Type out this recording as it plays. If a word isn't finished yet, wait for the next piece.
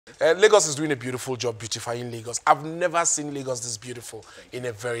Lagos is doing a beautiful job beautifying Lagos. I've never seen Lagos this beautiful in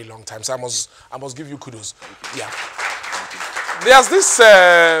a very long time. So I must give you kudos. Yeah. There's this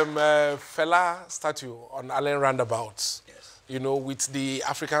fella statue on Allen Roundabout, you know, with the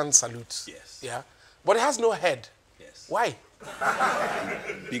African salute. Yes. Yeah. But it has no head. Yes. Why?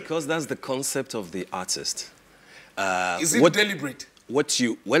 Because that's the concept of the artist. Is it deliberate?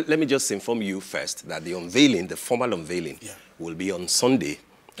 Well, let me just inform you first that the unveiling, the formal unveiling, will be on Sunday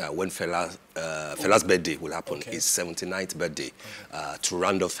when Fela's birthday will happen. His 79th birthday, to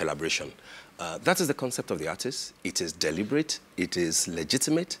round off celebration. That is the concept of the artist. It is deliberate. It is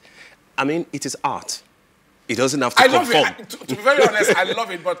legitimate. I mean, it is art. It doesn't have to conform. I love it. To be very honest, I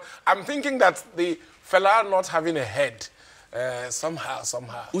love it. But I'm thinking that the fella not having a head, somehow.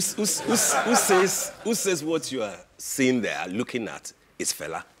 Who says what you are seeing there, looking at, is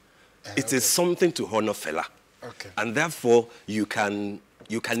fella? It is something to honor fella. Okay. And therefore, you can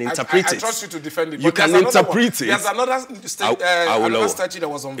interpret it. I trust you to defend it. You can interpret it. There's another statue that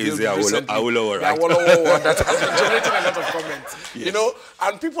was unveiled recently. Awolowo, right? The Awolowo one that has been generating a lot of comments. Yes. You know,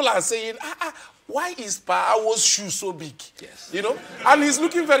 and people are saying, why is Pa Awo's shoe so big? Yes. You know, and he's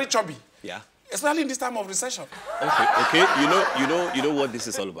looking very chubby. Yeah. Especially in this time of recession. Okay. You know what this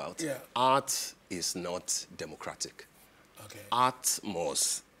is all about. Yeah. Art is not democratic. Okay. Art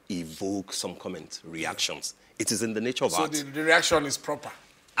must evoke some comment, reactions. It is in the nature of art. So the reaction is proper.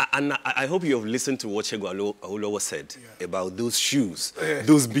 And I hope you have listened to what Segun Awolowo said about those shoes,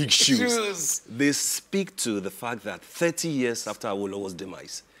 those big shoes. They speak to the fact that 30 years after Awolowo's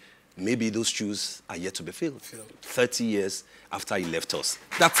demise, maybe those shoes are yet to be filled. 30 years after he left us.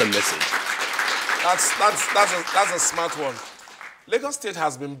 That's a message. That's a smart one. Lagos State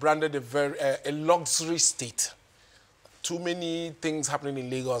has been branded a luxury state. Too many things happening in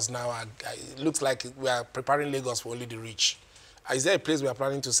Lagos now. It looks like we are preparing Lagos for only the rich. Is there a place we are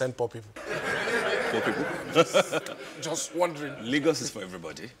planning to send poor people? Poor people? Just wondering. Lagos is for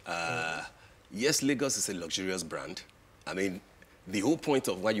everybody. Yes, Lagos is a luxurious brand. I mean, the whole point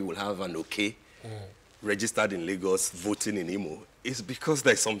of why you will have an OK registered in Lagos, voting in Imo, is because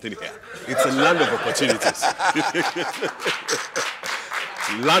there's something here. It's a land of opportunities.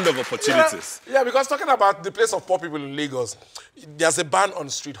 Land of opportunities. Yeah, because talking about the place of poor people in Lagos, there's a ban on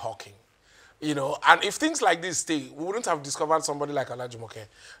street hawking. You know, and if things like this stay, we wouldn't have discovered somebody like Alajumoke,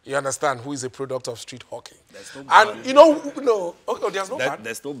 you understand, who is a product of street hawking. There's no and, ban. You know, there's no ban?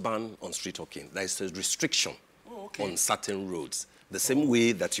 There's no ban on street hawking. There's a restriction on certain roads. The same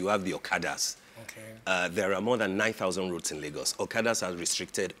way that you have the Okadas. Okay. There are more than 9,000 roads in Lagos. Okadas are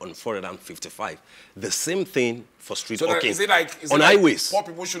restricted on 455. The same thing for street hawking. Is it like highways? Poor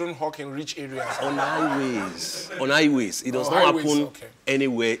people shouldn't hawk in rich areas. On highways. It does not happen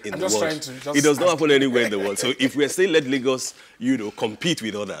anywhere in the world. It does not happen anywhere in the world. So if we're saying let Lagos, compete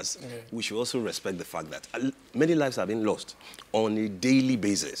with others, we should also respect the fact that many lives have been lost on a daily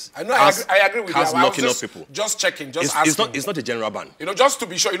basis. I know. I agree with you. Cars locking up people. Just checking. Asking. It's not a general ban. Just to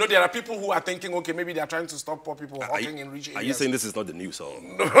be sure. There are people who are thinking, okay, maybe they are trying to stop poor people hawking in rich areas. Are you saying this is not the news? Or?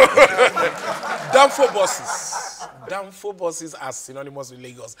 Danfo buses. Danfo buses are synonymous with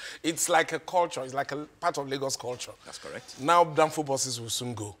Lagos. It's like a culture. It's like a part of Lagos culture. That's correct. Now Danfo buses will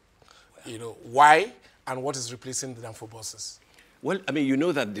soon go. Why and what is replacing the Danfo buses? Well, I mean, you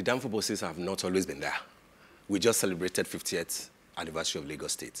know that the Danfo buses have not always been there. We just celebrated 50th anniversary of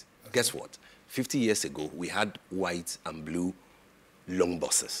Lagos State. Okay. Guess what? 50 years ago, we had white and blue long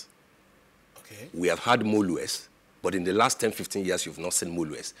buses. Okay. We have had Molues, but in the last 10, 15 years, you've not seen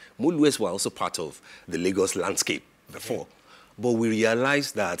Molues. Molues were also part of the Lagos landscape before. Okay. But we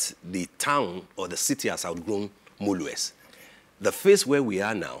realized that the town or the city has outgrown Molues. Okay. The phase where we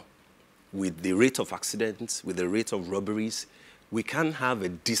are now, with the rate of accidents, with the rate of robberies, we can have a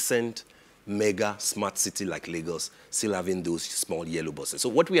decent, mega smart city like Lagos still having those small yellow buses. So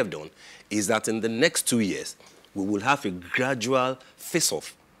what we have done is that in the next 2 years, we will have a gradual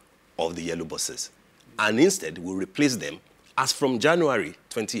face-off of the yellow buses. And instead, we'll replace them, as from January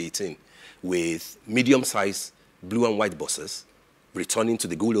 2018, with medium-sized blue and white buses, returning to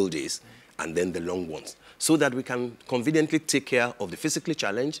the good old days, and then the long ones, so that we can conveniently take care of the physically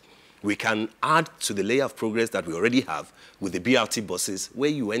challenged. We can add to the layer of progress that we already have with the BRT buses,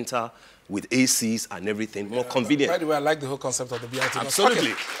 where you enter with ACs and everything, more convenient. By the way, I like the whole concept of the BRT bus.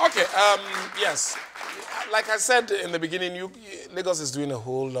 Absolutely. Okay. Yes. Like I said in the beginning, Lagos is doing a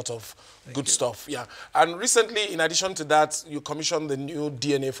whole lot of good stuff. Yeah. And recently, in addition to that, you commissioned the new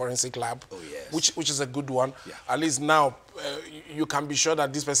DNA forensic lab, which is a good one. Yeah. At least now, you can be sure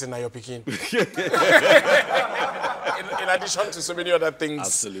that this person is your picking. in addition to so many other things,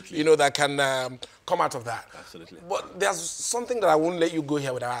 Absolutely. you know, that can come out of that. Absolutely. But there's something that I won't let you go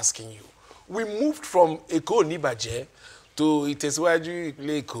here without asking you. We moved from Eko Nibaje to Itesiwaju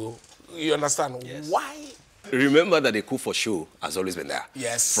Eko. You understand? Yes. Why? Remember that Eko for show has always been there.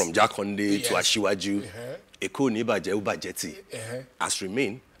 Yes. From Jakonde to Ashiwaju, Eko Nibaje Ubajeti has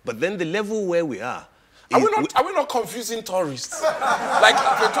remained. But then the level where we are. Are we not confusing tourists? Like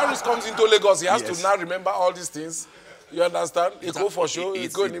if a tourist comes into Lagos, he has to now remember all these things. You understand? Eko for sure,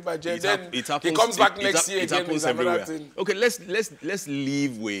 Eko Nibaje. Then he comes back next year again with another thing. Okay, let's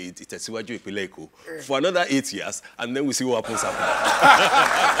leave with Itesiwaju Eko for another 8 years, and then we see what happens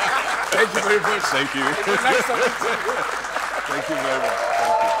after. Thank you very much. Thank you. Nice talking to you. Thank you very much.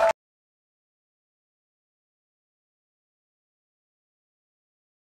 Thank you.